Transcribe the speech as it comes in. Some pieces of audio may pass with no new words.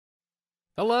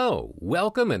Hello,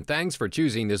 welcome and thanks for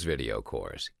choosing this video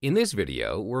course. In this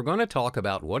video, we're going to talk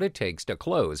about what it takes to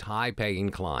close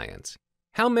high-paying clients.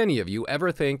 How many of you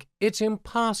ever think, it's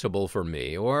impossible for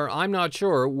me, or I'm not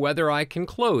sure whether I can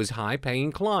close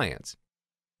high-paying clients?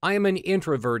 I am an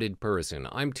introverted person,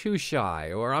 I'm too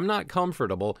shy, or I'm not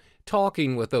comfortable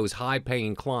talking with those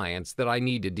high-paying clients that I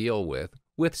need to deal with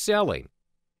selling.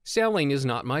 Selling is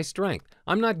not my strength.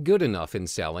 I'm not good enough in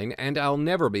selling, and I'll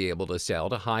never be able to sell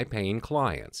to high-paying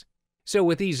clients. So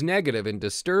with these negative and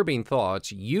disturbing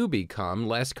thoughts, you become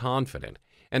less confident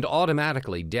and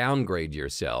automatically downgrade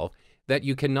yourself that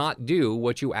you cannot do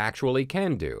what you actually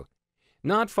can do.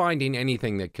 Not finding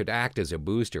anything that could act as a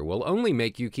booster will only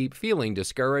make you keep feeling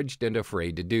discouraged and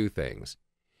afraid to do things.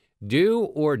 Do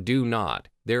or do not.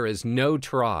 There is no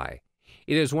try.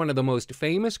 It is one of the most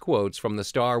famous quotes from the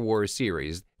Star Wars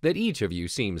series that each of you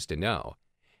seems to know.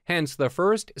 Hence, the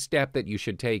first step that you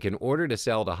should take in order to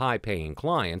sell to high-paying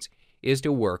clients is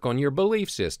to work on your belief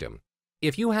system.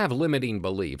 If you have limiting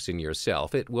beliefs in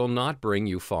yourself, it will not bring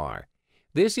you far.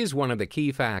 This is one of the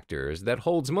key factors that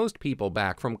holds most people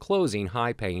back from closing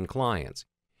high-paying clients.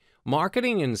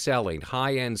 Marketing and selling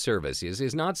high-end services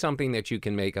is not something that you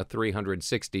can make a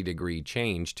 360-degree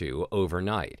change to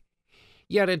overnight.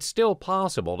 Yet it's still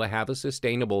possible to have a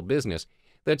sustainable business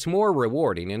that's more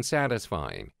rewarding and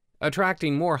satisfying.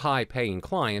 Attracting more high-paying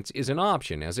clients is an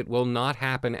option as it will not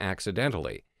happen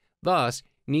accidentally, thus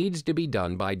needs to be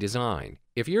done by design.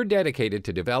 If you're dedicated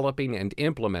to developing and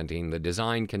implementing the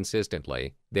design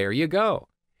consistently, there you go.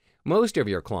 Most of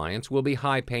your clients will be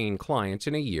high-paying clients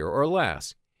in a year or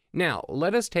less. Now,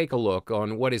 let us take a look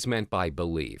on what is meant by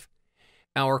belief.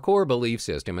 Our core belief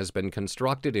system has been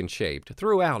constructed and shaped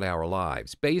throughout our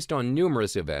lives based on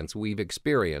numerous events we've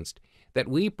experienced that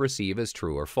we perceive as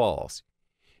true or false.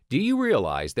 Do you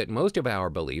realize that most of our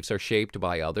beliefs are shaped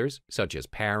by others, such as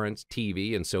parents,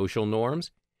 TV, and social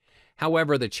norms?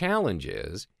 However, the challenge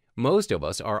is, most of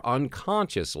us are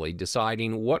unconsciously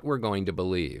deciding what we're going to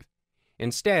believe.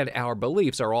 Instead, our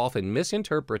beliefs are often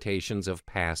misinterpretations of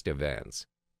past events.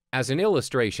 As an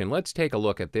illustration, let's take a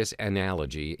look at this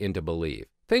analogy into belief.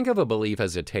 Think of a belief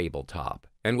as a tabletop,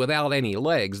 and without any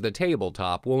legs, the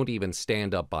tabletop won't even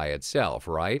stand up by itself,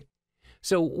 right?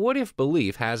 So what if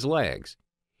belief has legs?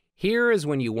 Here is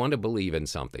when you want to believe in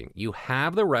something. You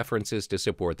have the references to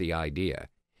support the idea.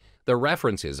 The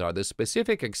references are the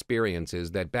specific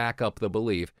experiences that back up the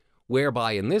belief,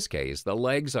 whereby in this case, the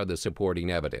legs are the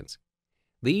supporting evidence.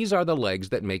 These are the legs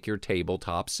that make your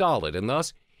tabletop solid, and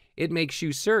thus, it makes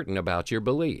you certain about your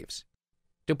beliefs.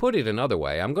 To put it another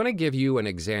way, I'm going to give you an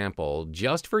example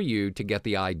just for you to get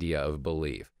the idea of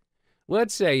belief.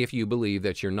 Let's say if you believe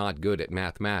that you're not good at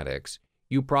mathematics,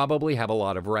 you probably have a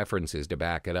lot of references to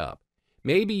back it up.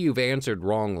 Maybe you've answered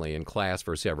wrongly in class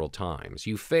for several times,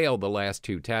 you failed the last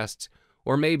 2 tests,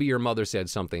 or maybe your mother said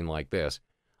something like this,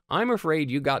 "I'm afraid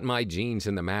you got my genes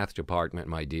in the math department,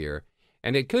 my dear,"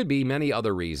 and it could be many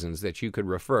other reasons that you could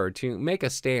refer to make a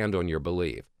stand on your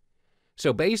belief.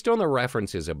 So based on the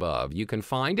references above, you can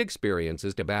find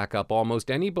experiences to back up almost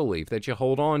any belief that you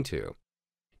hold on to.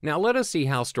 Now let us see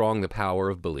how strong the power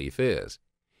of belief is.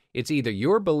 It's either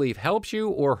your belief helps you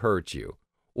or hurts you,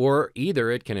 or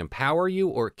either it can empower you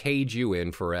or cage you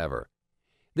in forever.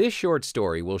 This short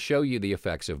story will show you the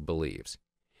effects of beliefs.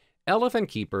 Elephant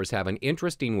keepers have an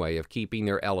interesting way of keeping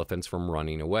their elephants from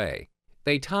running away.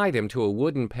 They tie them to a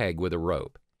wooden peg with a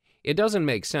rope. It doesn't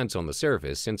make sense on the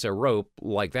surface since a rope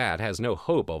like that has no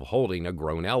hope of holding a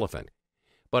grown elephant.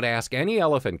 But ask any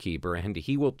elephant keeper and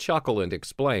he will chuckle and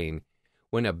explain,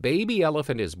 when a baby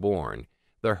elephant is born,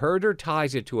 the herder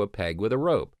ties it to a peg with a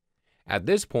rope. At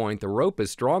this point, the rope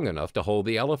is strong enough to hold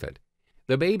the elephant.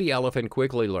 The baby elephant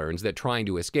quickly learns that trying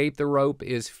to escape the rope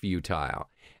is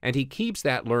futile, and he keeps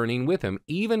that learning with him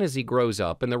even as he grows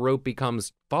up and the rope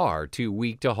becomes far too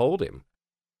weak to hold him.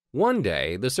 One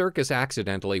day, the circus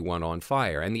accidentally went on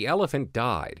fire and the elephant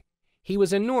died. He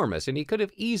was enormous and he could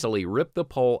have easily ripped the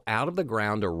pole out of the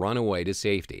ground or run away to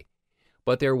safety.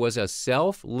 But there was a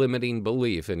self-limiting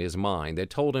belief in his mind that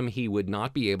told him he would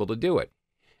not be able to do it,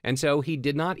 and so he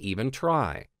did not even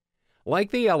try.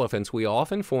 Like the elephants, we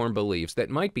often form beliefs that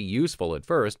might be useful at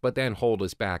first but then hold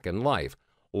us back in life,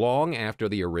 long after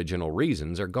the original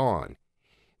reasons are gone.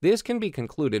 This can be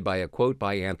concluded by a quote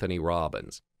by Anthony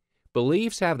Robbins.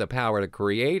 Beliefs have the power to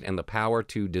create and the power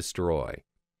to destroy.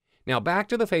 Now back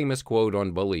to the famous quote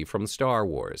on belief from Star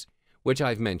Wars, which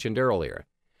I've mentioned earlier.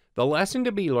 The lesson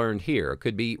to be learned here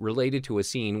could be related to a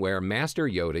scene where Master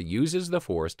Yoda uses the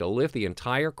Force to lift the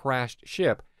entire crashed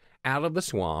ship out of the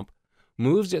swamp,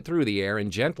 moves it through the air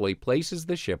and gently places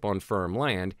the ship on firm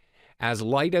land as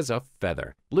light as a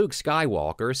feather. Luke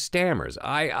Skywalker stammers,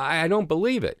 I don't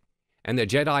believe it. And the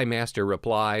Jedi Master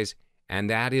replies, and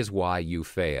that is why you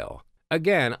fail.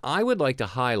 Again, I would like to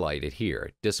highlight it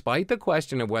here. Despite the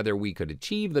question of whether we could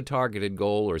achieve the targeted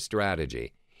goal or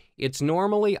strategy, it's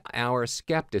normally our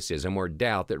skepticism or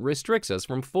doubt that restricts us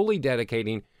from fully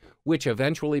dedicating, which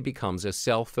eventually becomes a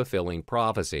self-fulfilling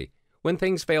prophecy when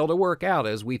things fail to work out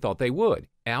as we thought they would.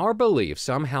 Our beliefs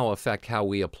somehow affect how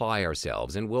we apply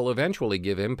ourselves and will eventually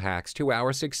give impacts to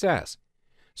our success.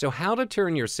 So how to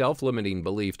turn your self-limiting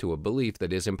belief to a belief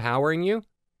that is empowering you?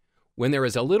 When there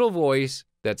is a little voice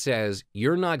that says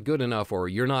you're not good enough or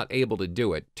you're not able to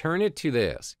do it, turn it to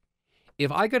this.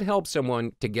 If I could help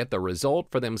someone to get the result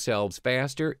for themselves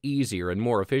faster, easier, and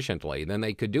more efficiently than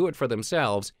they could do it for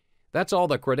themselves, that's all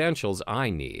the credentials I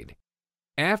need.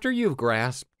 After you've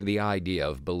grasped the idea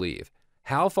of belief,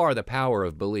 how far the power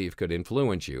of belief could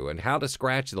influence you, and how to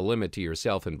scratch the limit to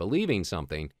yourself in believing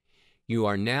something, you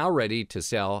are now ready to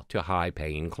sell to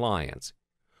high-paying clients.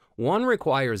 One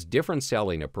requires different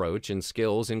selling approach and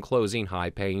skills in closing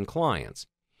high-paying clients.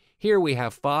 Here we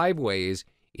have 5 ways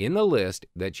in the list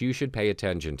that you should pay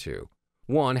attention to.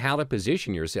 1. How to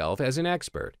position yourself as an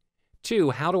expert.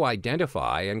 2. How to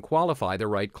identify and qualify the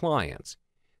right clients.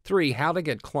 3. How to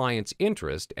get clients'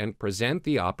 interest and present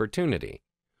the opportunity.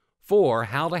 4.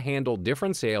 How to handle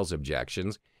different sales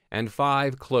objections. And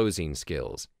 5. Closing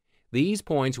skills. These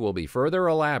points will be further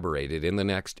elaborated in the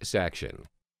next section.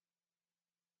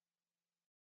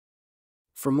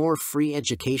 For more free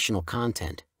educational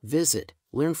content, visit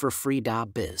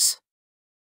learnforfree.biz.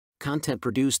 Content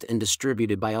produced and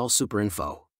distributed by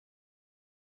AllSuperInfo.